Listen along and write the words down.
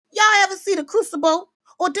see The Crucible?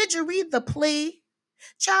 Or did you read the play?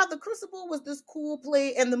 Child, The Crucible was this cool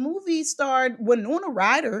play, and the movie starred Winona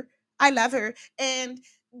Ryder. I love her. And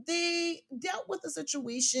they dealt with a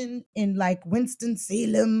situation in like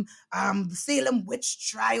Winston-Salem, the Salem witch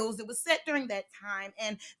trials. It was set during that time,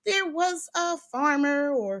 and there was a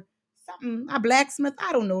farmer or something, a blacksmith,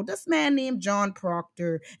 I don't know, this man named John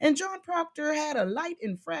Proctor. And John Proctor had a light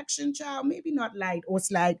infraction, child, maybe not light or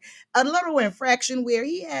slight, a little infraction where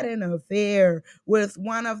he had an affair with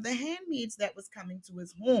one of the handmaids that was coming to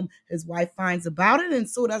his home. His wife finds about it, and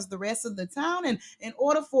so does the rest of the town. And in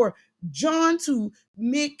order for John to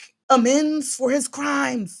make amends for his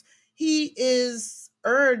crimes, he is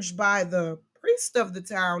urged by the priest of the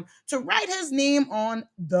town to write his name on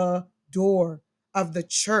the door of the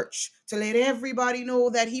church to let everybody know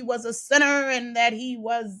that he was a sinner and that he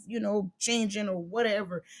was, changing or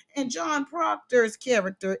whatever. And John Proctor's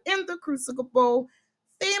character in The Crucible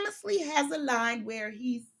famously has a line where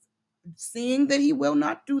he's saying that he will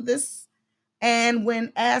not do this. And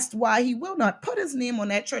when asked why he will not put his name on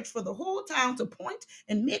that church for the whole town to point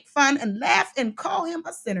and make fun and laugh and call him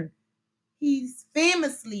a sinner, he's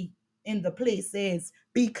famously in the play says,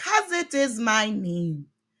 because it is my name,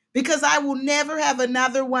 because I will never have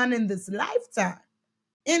another one in this lifetime,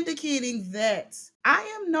 indicating that I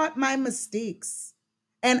am not my mistakes,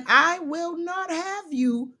 and I will not have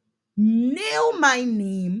you nail my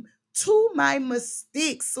name to my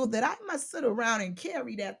mistakes so that I must sit around and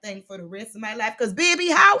carry that thing for the rest of my life. Because, baby,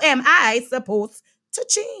 how am I supposed to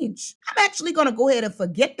change? I'm actually going to go ahead and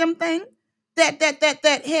forget them thing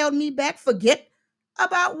that held me back, forget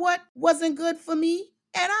about what wasn't good for me,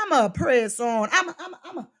 and I'm a press on. I'm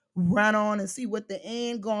a run on and see what the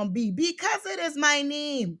end gonna be, because it is my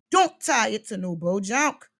name. Don't tie it to no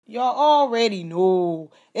bojunk. Y'all already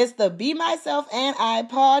know. It's the Be Myself and I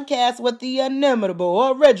podcast with the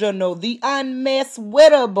inimitable, original, the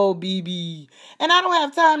unmesswittable BB. And I don't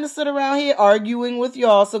have time to sit around here arguing with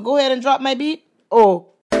y'all, so go ahead and drop my beat. Oh.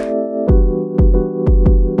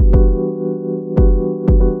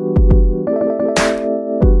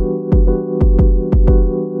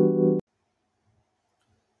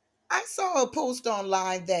 I saw a post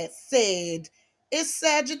online that said, it's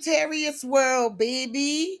Sagittarius world,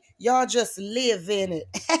 baby. Y'all just live in it.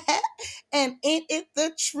 And ain't it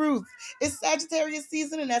the truth? It's Sagittarius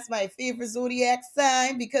season, and that's my favorite zodiac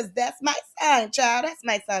sign because that's my sign, child. That's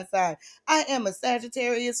my sun sign. I am a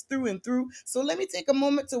Sagittarius through and through. So let me take a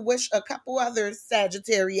moment to wish a couple other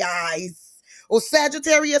Sagittarius or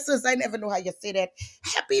Sagittariuses, I never know how you say that,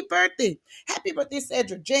 happy birthday. Happy birthday,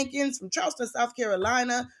 Cedric Jenkins from Charleston, South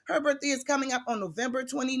Carolina. Her birthday is coming up on November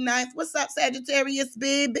 29th. What's up, Sagittarius,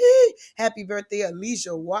 baby? Happy birthday,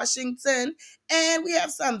 Alicia Washington. And we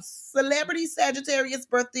have some celebrity Sagittarius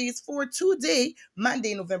birthdays for today,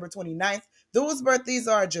 Monday, November 29th. Those birthdays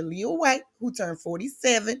are Jaleel White, who turned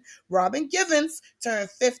 47, Robin Givens turned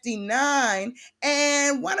 59,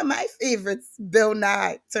 and one of my favorites, Bill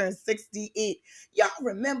Nye, turned 68. Y'all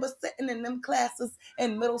remember sitting in them classes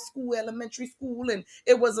in middle school, elementary school, and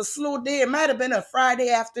it was a slow day. It might have been a Friday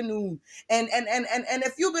afternoon. And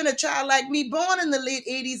if you've been a child like me, born in the late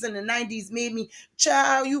 80s and the 90s, maybe,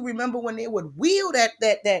 child, you remember when they would wheel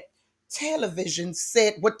that television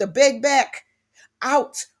set with the big back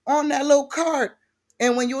out on that little cart.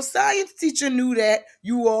 And when your science teacher knew that,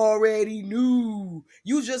 you already knew.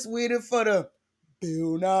 You just waited for the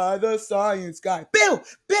Bill Nye the Science Guy. Bill.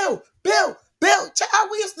 Child,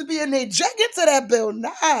 we used to be in there jacket to that Bill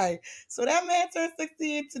Nye. So that man turned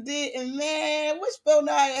 68 today. And man, wish Bill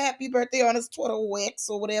Nye a happy birthday on his Twitter wax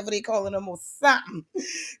or whatever they calling him or something.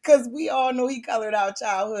 Because we all know he colored our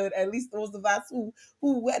childhood, at least those of us who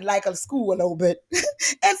had like a school a little bit.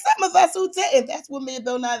 And some of us who didn't. That's what made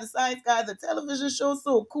Bill Nye the Science Guy, the television show,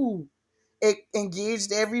 so cool. It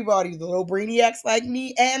engaged everybody, the little brainiacs like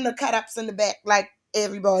me and the cut-ups in the back like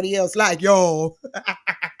everybody else, like y'all.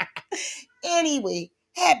 Anyway,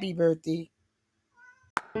 happy birthday.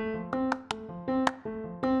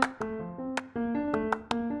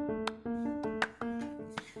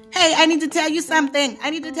 Hey, I need to tell you something.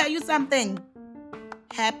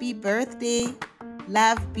 Happy birthday,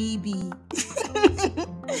 love BB.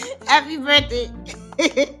 Happy birthday.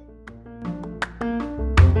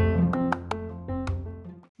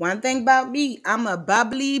 One thing about me, I'm a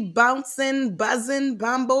bubbly, bouncing, buzzing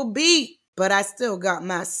bumblebee, but I still got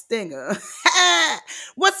my stinger.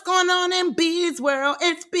 What's going on in B's world?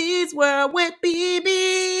 It's B's world with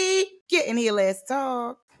BB. Get in here, let's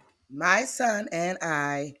talk. My son and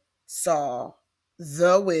I saw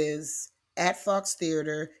The Wiz at Fox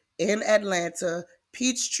Theater in Atlanta,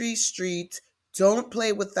 Peachtree Street. Don't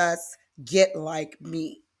play with us, get like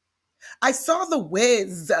me. I saw The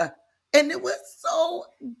Wiz, and it was so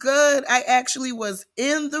good. I actually was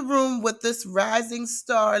in the room with this rising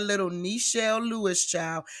star, little Nichelle Lewis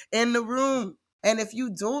child, in the room. And if you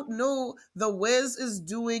don't know, The Wiz is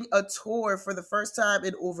doing a tour for the first time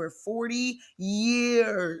in over 40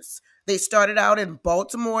 years. They started out in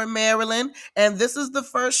Baltimore, Maryland, and this is the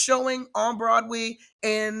first showing on Broadway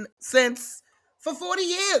in since for 40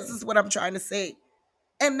 years, is what I'm trying to say.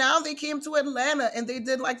 And now they came to Atlanta and they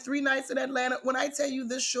did like 3 nights in Atlanta. When I tell you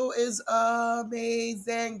this show is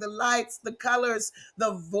amazing, the lights, the colors,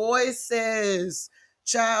 the voices.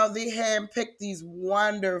 Child, they handpicked these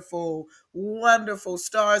wonderful, wonderful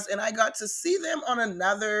stars. And I got to see them on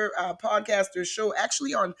another podcaster show,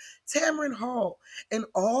 actually on Tamron Hall. And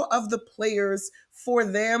all of the players, for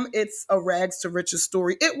them, it's a rags to riches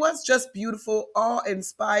story. It was just beautiful, awe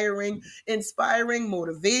inspiring,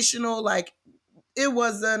 motivational. Like, it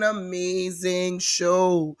was an amazing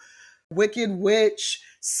show. Wicked Witch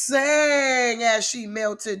sang as she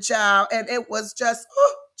melted, child, and it was just,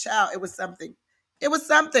 oh, child, it was something. It was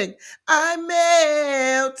something. I'm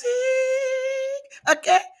melting.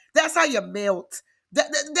 Okay, that's how you melt.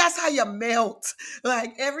 That's how you melt.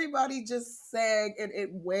 Like, everybody just sang, and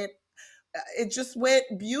it just went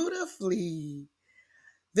beautifully.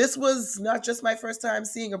 This was not just my first time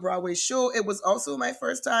seeing a Broadway show, it was also my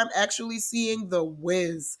first time actually seeing The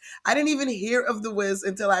Wiz. I didn't even hear of The Wiz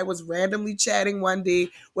until I was randomly chatting one day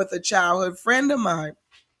with a childhood friend of mine.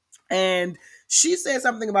 And she said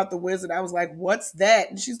something about The Wiz, and I was like, "What's that?"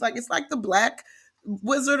 And she's like, "It's like the Black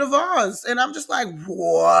Wizard of Oz." And I'm just like,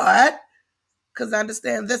 "What?" Because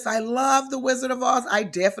understand this, I love The Wizard of Oz. I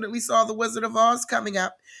definitely saw The Wizard of Oz coming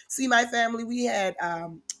up. See, my family, we had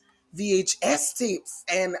VHS tapes,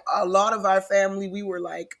 and a lot of our family, we were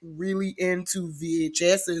like really into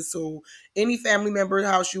VHSs. So any family member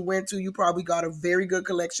house you went to, you probably got a very good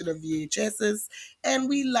collection of VHSs, and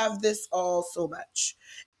we love this all so much.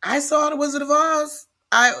 I saw The Wizard of Oz.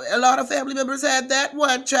 A lot of family members had that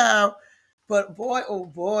one, child. But boy, oh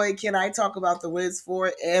boy, can I talk about The Wiz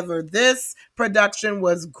forever. This production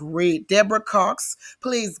was great. Deborah Cox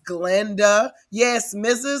plays Glenda. Yes,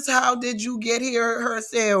 Mrs. How Did You Get Here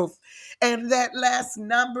herself. And that last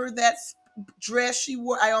number, that dress she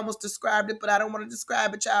wore, I almost described it, but I don't want to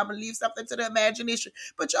describe it, y'all. I'm going to leave something to the imagination.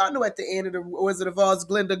 But y'all know at the end of The Wizard of Oz,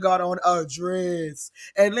 Glenda got on a dress.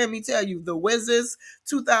 And let me tell you, The Wizards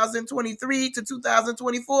 2023 to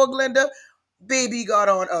 2024, Glenda, baby got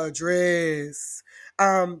on a dress.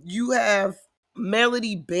 You have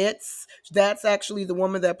Melody Betts. That's actually the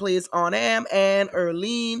woman that plays On Am and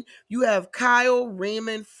Erlene. You have Kyle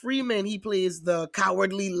Raymond Freeman. He plays the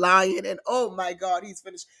Cowardly Lion. And oh my God, he's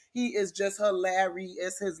finished. He is just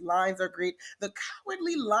hilarious. His lines are great. The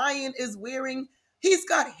Cowardly Lion is wearing, he's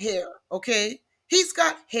got hair, okay? He's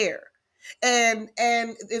got hair. And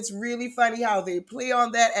it's really funny how they play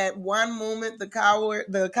on that. At one moment, the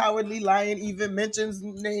cowardly lion even mentions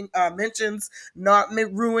not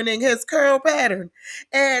ruining his curl pattern,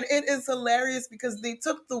 and it is hilarious because they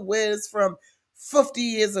took the Wiz from 50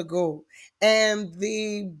 years ago and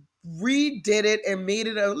they redid it and made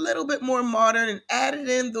it a little bit more modern and added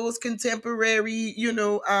in those contemporary,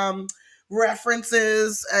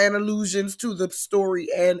 references and allusions to the story,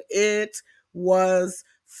 and it was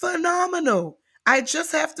phenomenal. I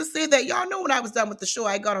just have to say that y'all know when I was done with the show,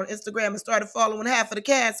 I got on Instagram and started following half of the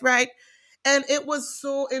cast, right? And it was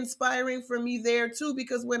so inspiring for me there too,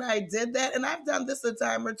 because when I did that, and I've done this a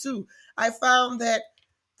time or two, I found that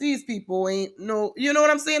these people ain't no, you know what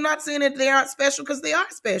I'm saying? Not saying that they aren't special, because they are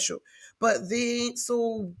special, but they ain't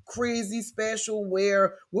so crazy special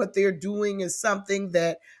where what they're doing is something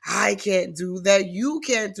that I can't do, that you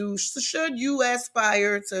can't do, should you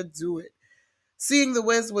aspire to do it. Seeing The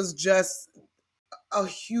Wiz was just a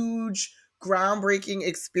huge groundbreaking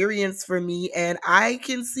experience for me, and I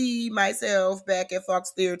can see myself back at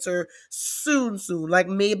Fox Theater soon. Like,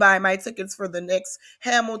 may buy my tickets for the next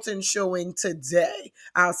Hamilton showing today.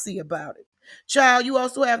 I'll see about it. Child, you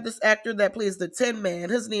also have this actor that plays the Tin Man.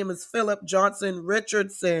 His name is Philip Johnson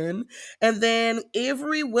Richardson. And then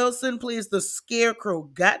Avery Wilson plays the Scarecrow.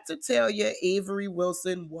 Got to tell you, Avery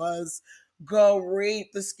Wilson was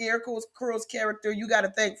great. The Scarecrow's character, you got to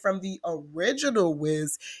think, from the original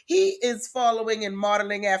Wiz, he is following and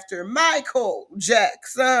modeling after Michael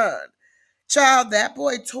Jackson. Child, that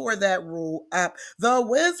boy tore that role up. The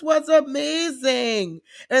Wiz was amazing.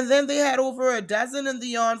 And then they had over a dozen in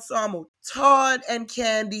the ensemble. Todd and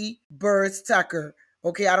Candy Burrs Tucker.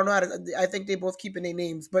 Okay, I don't know how to, I think they both keeping their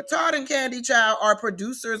names. But Todd and Candy, child, are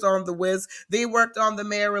producers on The Wiz. They worked on the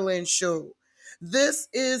Maryland show. This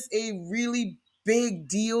is a really big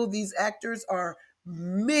deal. These actors are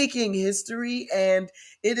making history, and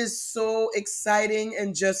it is so exciting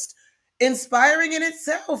and just inspiring in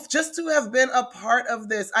itself just to have been a part of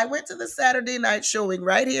this. I went to the Saturday night showing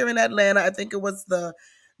right here in Atlanta. I think it was the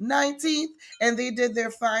 19th, and they did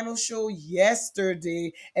their final show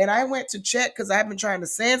yesterday. And I went to check because I've been trying to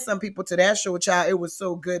send some people to that show, child. It was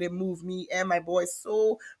so good. It moved me and my boy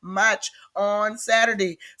so much on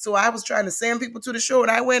Saturday. So I was trying to send people to the show,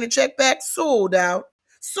 and I went and checked back, sold out.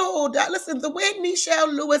 Sold out. Listen, the way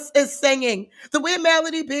Nichelle Lewis is singing, the way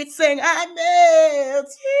Melody Beats sing, I melt.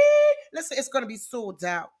 Listen, it's going to be sold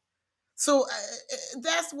out. So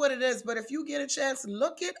that's what it is. But if you get a chance,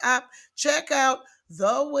 look it up. Check out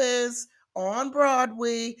The Wiz on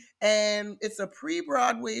Broadway, and it's a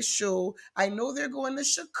pre-Broadway show. I know they're going to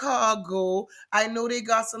Chicago. I know they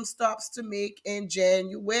got some stops to make in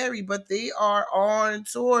January, but they are on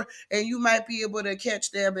tour, and you might be able to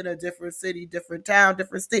catch them in a different city, different town,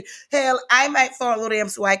 different state. Hell, I might follow them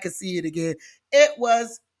so I could see it again. It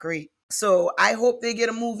was great. So I hope they get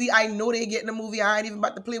a movie. I know they're getting a movie. I ain't even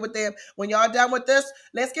about to play with them. When y'all done with this,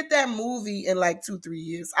 let's get that movie in like 2-3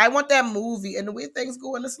 years. I want that movie. And the way things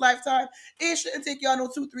go in this lifetime, it shouldn't take y'all no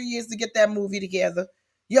 2-3 years to get that movie together.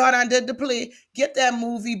 Y'all done did the play. Get that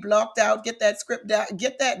movie blocked out. Get that script out.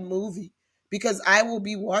 Get that movie. Because I will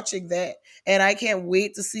be watching that. And I can't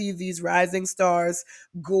wait to see these rising stars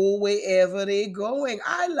go wherever they're going.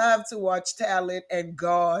 I love to watch talent and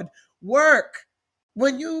God work.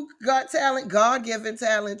 When you got talent, God given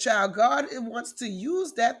talent, child, God wants to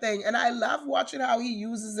use that thing. And I love watching how he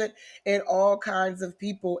uses it in all kinds of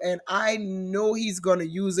people. And I know he's going to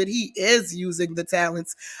use it. He is using the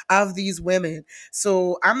talents of these women.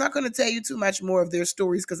 So I'm not going to tell you too much more of their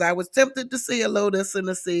stories because I was tempted to say hello this and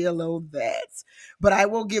to say hello that. But I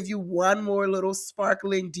will give you one more little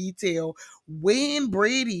sparkling detail. Wayne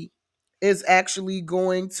Brady is actually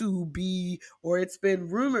going to be, or it's been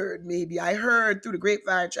rumored, maybe I heard through the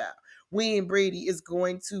grapevine, child, Wayne Brady is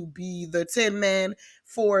going to be the tin man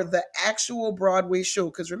for the actual Broadway show.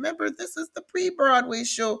 Because remember, this is the pre-Broadway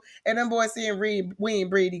show, and them boys saying Wayne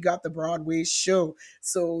Brady got the Broadway show.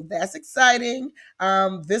 So that's exciting.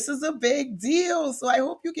 This is a big deal. So I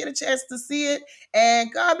hope you get a chance to see it.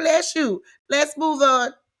 And God bless you. Let's move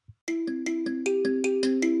on.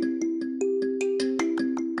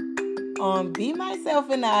 On Be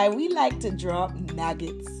Myself and I, we like to drop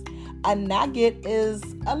nuggets. A nugget is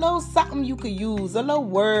a little something you could use, a little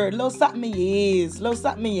word, a little something in your ears, a little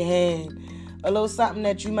something in your hand, a little something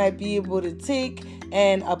that you might be able to take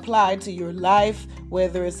and apply to your life,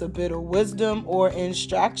 whether it's a bit of wisdom or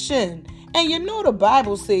instruction. And you know the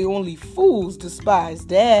Bible say only fools despise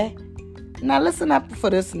that. Now listen up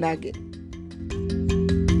for this nugget.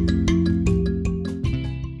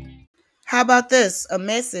 How about this? A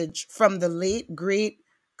message from the late, great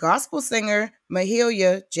gospel singer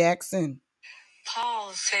Mahalia Jackson.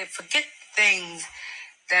 Paul said, forget things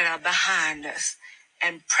that are behind us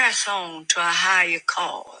and press on to a higher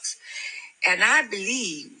cause. And I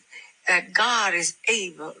believe that God is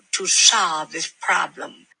able to solve this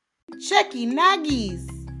problem. Checky nuggies.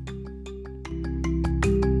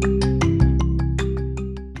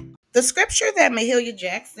 The scripture that Mahalia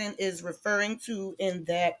Jackson is referring to in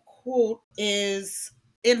that quote is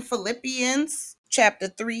in Philippians chapter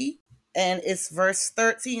 3, and it's verse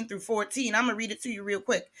 13 through 14. I'm going to read it to you real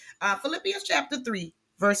quick. Philippians chapter 3,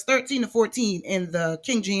 verse 13 to 14 in the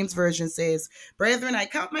King James Version says, Brethren, I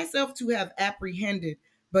count myself to have apprehended,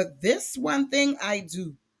 but this one thing I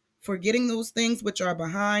do, forgetting those things which are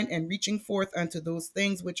behind and reaching forth unto those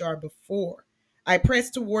things which are before. I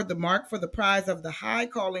press toward the mark for the prize of the high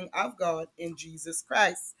calling of God in Jesus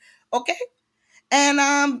Christ. Okay?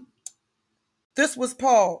 And this was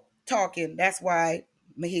Paul talking. That's why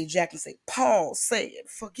Mahalia Jackson said, Paul said,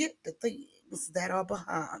 forget the things that are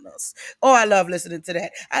behind us. Oh, I love listening to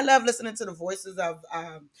that. I love listening to the voices of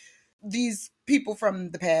these people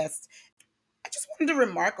from the past. I just wanted to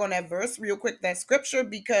remark on that verse real quick, that scripture,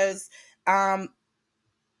 because that's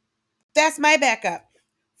my backup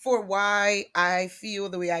for why I feel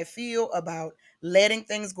the way I feel about letting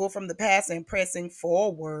things go from the past and pressing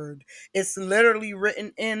forward. It's literally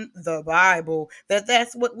written in the Bible that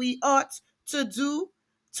that's what we ought to do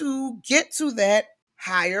to get to that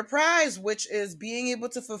higher prize, which is being able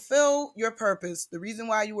to fulfill your purpose, the reason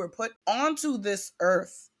why you were put onto this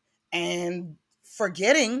earth. And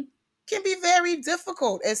forgetting can be very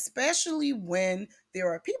difficult, especially when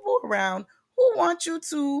there are people around who want you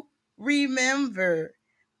to remember.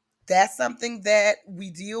 That's something that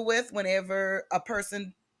we deal with whenever a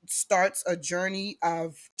person starts a journey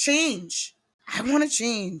of change. I want to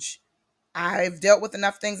change. I've dealt with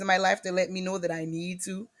enough things in my life to let me know that I need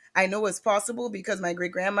to. I know it's possible because my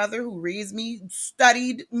great grandmother who raised me,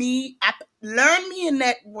 studied me, learned me in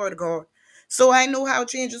that word of God. So I know how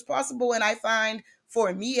change is possible. And I find,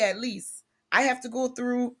 for me at least, I have to go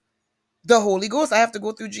through the Holy Ghost. I have to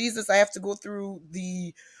go through Jesus. I have to go through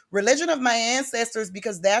the religion of my ancestors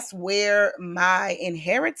because that's where my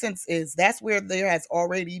inheritance is. That's where there has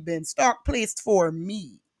already been stock placed for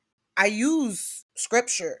me. I use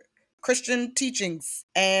scripture, Christian teachings,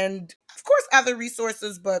 and of course other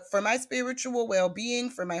resources, but for my spiritual well-being,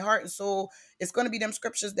 for my heart and soul, it's going to be them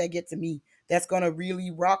scriptures that get to me. That's going to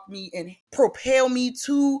really rock me and propel me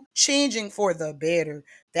to changing for the better.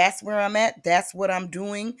 That's where I'm at. That's what I'm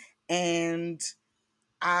doing. And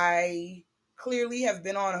I clearly have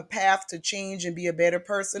been on a path to change and be a better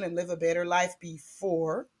person and live a better life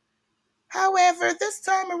before. However, this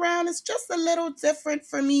time around, it's just a little different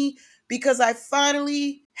for me because I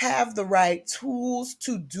finally have the right tools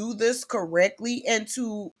to do this correctly and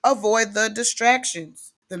to avoid the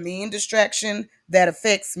distractions. The main distraction that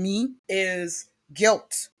affects me is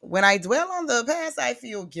guilt. When I dwell on the past, I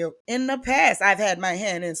feel guilt. In the past, I've had my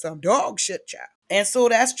hand in some dog shit, child. And so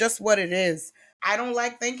that's just what it is. I don't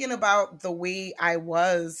like thinking about the way I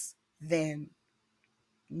was then.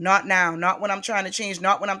 Not now, not when I'm trying to change,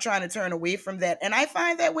 not when I'm trying to turn away from that. And I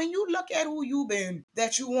find that when you look at who you've been,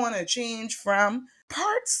 that you want to change from,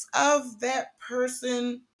 parts of that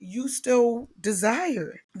person you still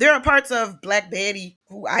desire. There are parts of Black Betty,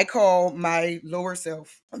 who I call my lower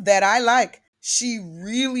self, that I like. She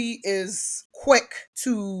really is quick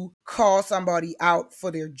to call somebody out for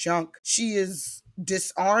their junk. She is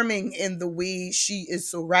disarming in the way she is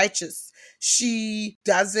so righteous. She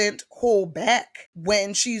doesn't hold back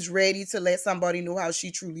when she's ready to let somebody know how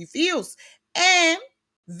she truly feels. And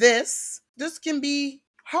this can be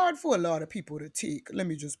hard for a lot of people to take. Let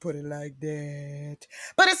me just put it like that.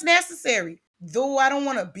 But it's necessary. Though I don't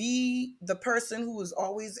want to be the person who is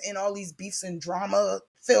always in all these beefs and drama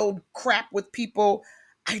filled crap with people,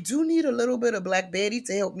 I do need a little bit of Black Betty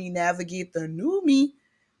to help me navigate the new me,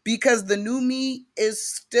 because the new me is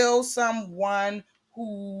still someone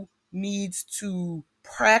who needs to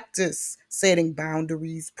practice setting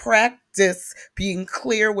boundaries, practice being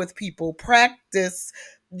clear with people, practice,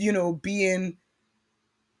 being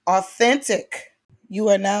authentic. You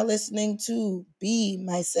are now listening to Be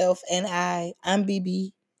Myself and I. I'm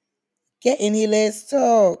BB. Get in here, let's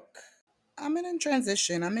talk. I'm in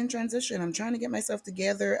transition. I'm trying to get myself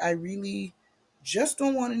together. I really just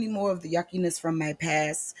don't want any more of the yuckiness from my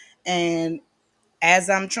past. And as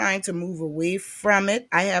I'm trying to move away from it,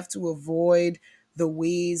 I have to avoid the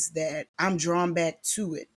ways that I'm drawn back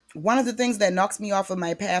to it. One of the things that knocks me off of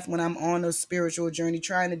my path when I'm on a spiritual journey,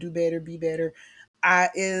 trying to do better, be better,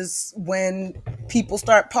 is when people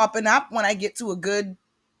start popping up when I get to a good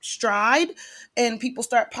stride and people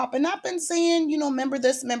start popping up and saying, remember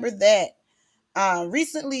this, remember that.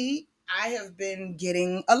 Recently, I have been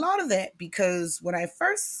getting a lot of that because when I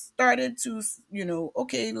first started to,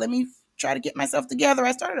 okay, let me try to get myself together,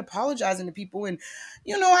 I started apologizing to people. And,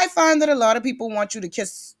 I find that a lot of people want you to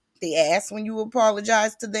kiss the ass when you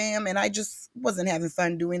apologize to them. And I just wasn't having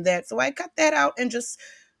fun doing that. So I cut that out and just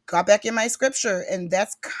got back in my scripture. And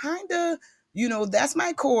that's kind of, that's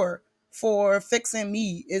my core for fixing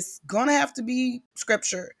me. It's going to have to be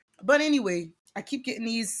scripture. But anyway, I keep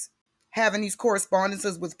getting having these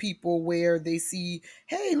correspondences with people where they see,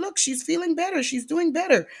 hey, look, she's feeling better. She's doing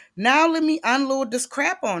better. Now let me unload this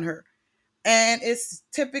crap on her. And it's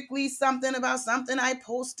typically something about something I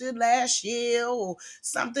posted last year or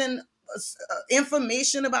something,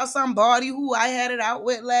 information about somebody who I had it out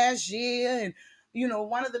with last year. And,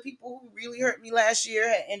 one of the people who really hurt me last year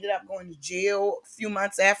had ended up going to jail a few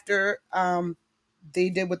months after they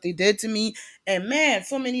did what they did to me. And man,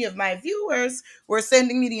 so many of my viewers were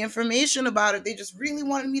sending me the information about it. They just really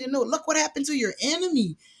wanted me to know, look what happened to your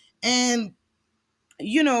enemy. And,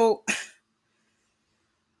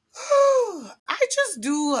 I just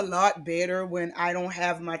do a lot better when I don't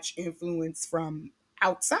have much influence from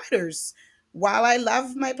outsiders. While I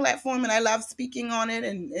love my platform and I love speaking on it,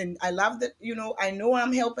 and I love that, I know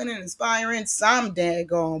I'm helping and inspiring some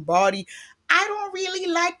daggone body, I don't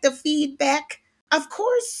really like the feedback. Of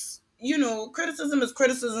course, criticism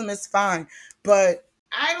is fine, but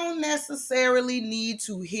I don't necessarily need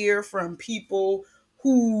to hear from people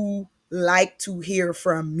who like to hear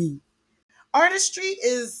from me. Artistry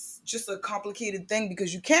is just a complicated thing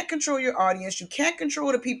because you can't control your audience. You can't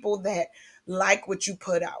control the people that like what you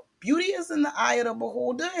put out. Beauty is in the eye of the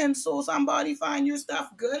beholder. And so somebody find your stuff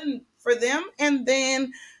good and for them, and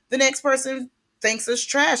then the next person thinks it's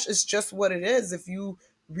trash. It's just what it is. If you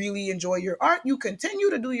really enjoy your art, you continue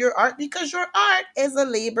to do your art because your art is a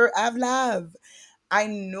labor of love. I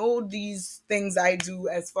know these things I do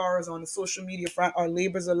as far as on the social media front are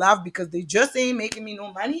labors of love because they just ain't making me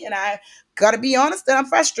no money. And I gotta be honest that I'm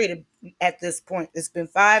frustrated at this point. It's been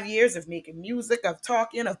 5 years of making music, of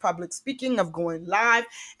talking, of public speaking, of going live,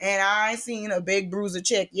 and I ain't seen a big bruiser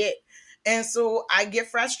check yet. And so I get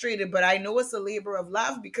frustrated, but I know it's a labor of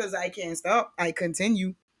love because I can't stop. I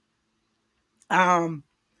continue. Um,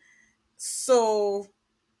 so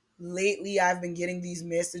lately I've been getting these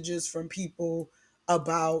messages from people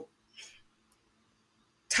about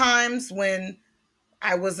times when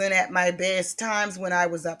I wasn't at my best, times when I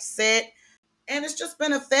was upset, and it's just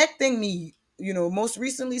been affecting me. Most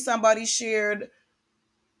recently somebody shared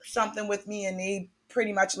something with me and they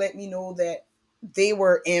pretty much let me know that they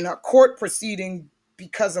were in a court proceeding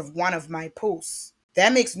because of one of my posts.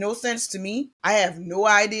 That makes no sense to me. I have no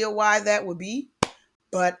idea why that would be,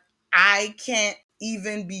 but I can't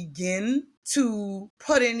even begin to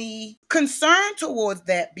put any concern towards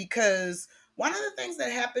that because one of the things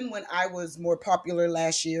that happened when I was more popular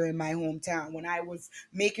last year in my hometown, when I was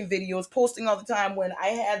making videos, posting all the time, when I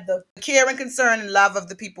had the care and concern and love of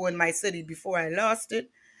the people in my city before I lost it,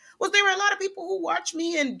 was there were a lot of people who watch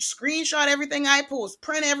me and screenshot everything I post,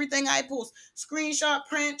 print everything I post, screenshot,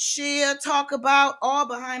 print, share, talk about, all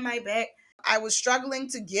behind my back. I was struggling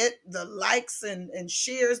to get the likes and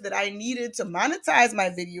shares that I needed to monetize my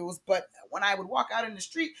videos. But when I would walk out in the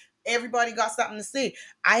street, everybody got something to say.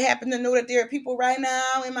 I happen to know that there are people right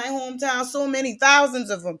now in my hometown, so many thousands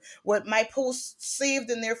of them, with my posts saved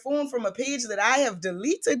in their phone from a page that I have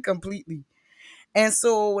deleted completely. And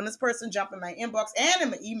so when this person jumped in my inbox and in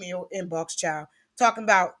my email inbox, child, talking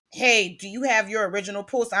about, hey, do you have your original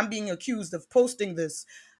post? I'm being accused of posting this.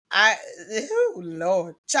 Oh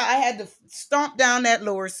Lord, child, I had to stomp down that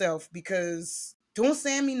lower self because don't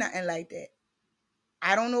send me nothing like that.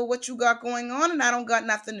 I don't know what you got going on, and I don't got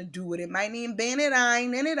nothing to do with it. My name Bennett, I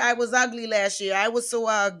ain't in it. I was ugly last year. I was so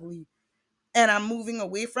ugly, and I'm moving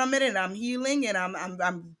away from it, and I'm healing, and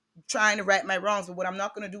I'm trying to right my wrongs. But what I'm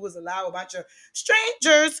not going to do is allow a bunch of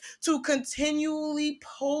strangers to continually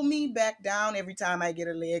pull me back down every time I get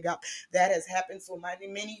a leg up. That has happened so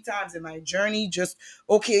many times in my journey. Just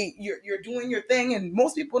okay, you're doing your thing, and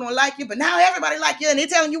most people don't like you, but now everybody like you, and they're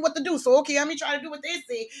telling you what to do. So okay, let me try to do what they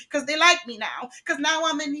say because they like me now. Because now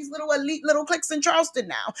I'm in these little elite little cliques in Charleston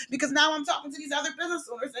now. Because now I'm talking to these other business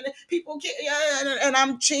owners, and people get, and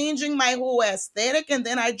I'm changing my whole aesthetic, and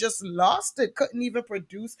then I just lost it. Couldn't even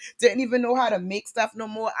produce, didn't even know how to make stuff no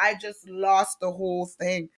more. I just lost the whole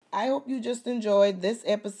thing. I hope you just enjoyed this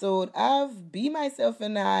episode of Be Myself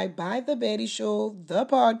and I by The Betty Show, the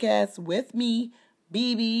podcast with me,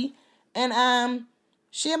 BB. And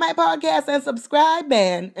share my podcast and subscribe,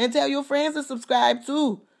 man. And tell your friends to subscribe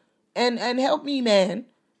too. And help me, man.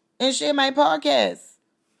 And share my podcast.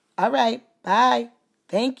 All right. Bye.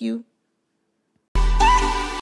 Thank you.